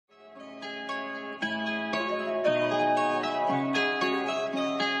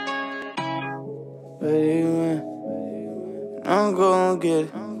I'm gon' get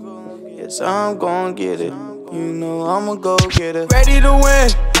it. Yes, I'm gon' get it. You know I'ma go get it. Ready to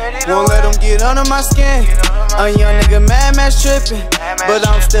win. Won't let them get under my skin. A young nigga mad trippin', but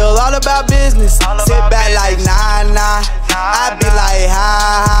I'm still all about business. Sit back like nah. I be like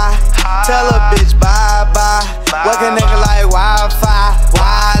ha. Tell a bitch bye. Work a nigga like Wi-Fi.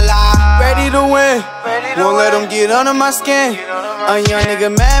 Voila. Ready to win. Won't let them get under my skin. A young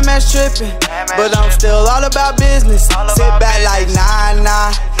nigga mad trippin', but I'm still all about business. Sit back like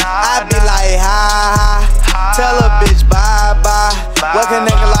nah. I be like ha. Tell a bitch bye. Work a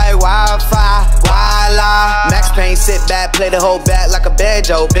nigga like Wi-Fi. Voila. Max Payne, sit back, play the whole back like a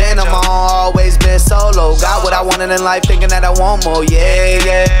banjo. Been on my own, always been solo. Got what I wanted in life, thinking that I want more,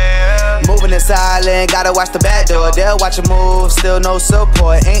 yeah. Moving in silent, gotta watch the back door. They'll watch you move, still no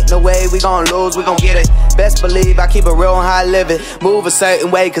support. Ain't no way we gon' lose, we gon' get it. Best believe I keep it real and how I live it. Move a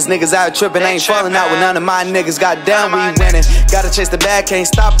certain way, cause niggas out trippin'. Ain't falling out with none of my niggas, goddamn we winning. Gotta chase the bag, can't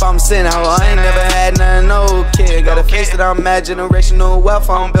stop, I'm sinning. I ain't never had nothing, no kid. Gotta face it, I'm mad, generational wealth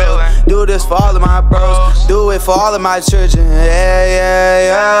I'm building. Do this for all of my bros, do it for all of my children,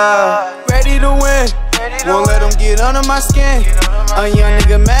 yeah. Ready to win, won't let them get under my skin. A young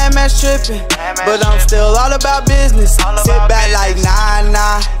nigga mad trippin', but I'm still all about business. Sit back like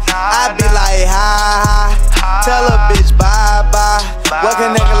nah. I be like ha. Tell a bitch bye. Work a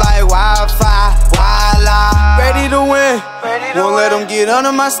nigga like Wi-Fi. Voila. Ready to win, won't let them get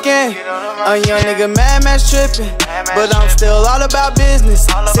under my skin. A young nigga mad trippin', but I'm still all about business.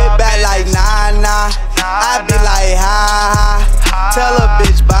 Sit back like nah. I be like ha. Tell a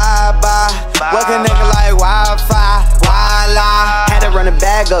bitch bye. Work a nigga like Wi-Fi. Voila. Had to run a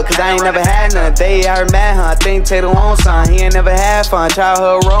bag up, cause I ain't never had none. They heard mad, huh? Think Tadoe on son. He ain't never had fun.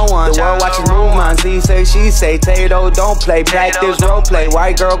 Childhood roll one. The world watching movements. He say, she say. Tadoe don't play. Practice role play.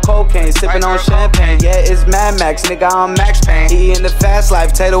 White girl cocaine. Sipping on champagne. Yeah, it's Mad Max. Nigga, I'm Max Payne. He in the fast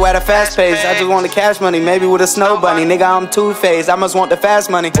life. Tadoe at a fast pace. I just want the cash money. Maybe with a snow bunny. Nigga, I'm two-faced. I must want the fast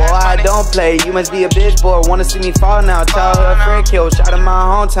money. Boy, I don't play. You must be a bitch boy. Wanna see me fall now. Childhood friend killed. Shot in my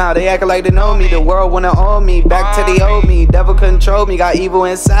hometown. They acting like they know me. The world wanna own me. Back to the old me. Devil control me. Got evil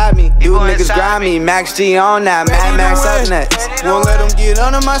inside me. You niggas grind me. Max G on that. Mad Max up next. Won't let them get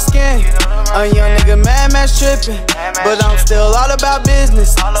under my skin. A young nigga mad trippin', but I'm still all about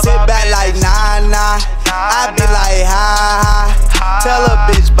business. Sit back like nah. I be like ha. Tell a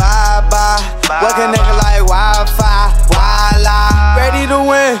bitch bye. Work a nigga like Wi-Fi. Voila. Ready to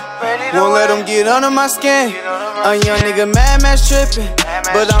win, won't let them get under my skin. A young nigga mad trippin',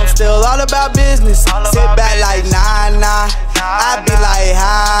 but I'm still all about business. Sit back like nah. I be like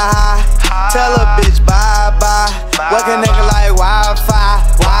ha. Tell a bitch bye. Work a nigga like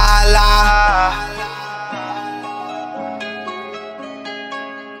Wi-Fi.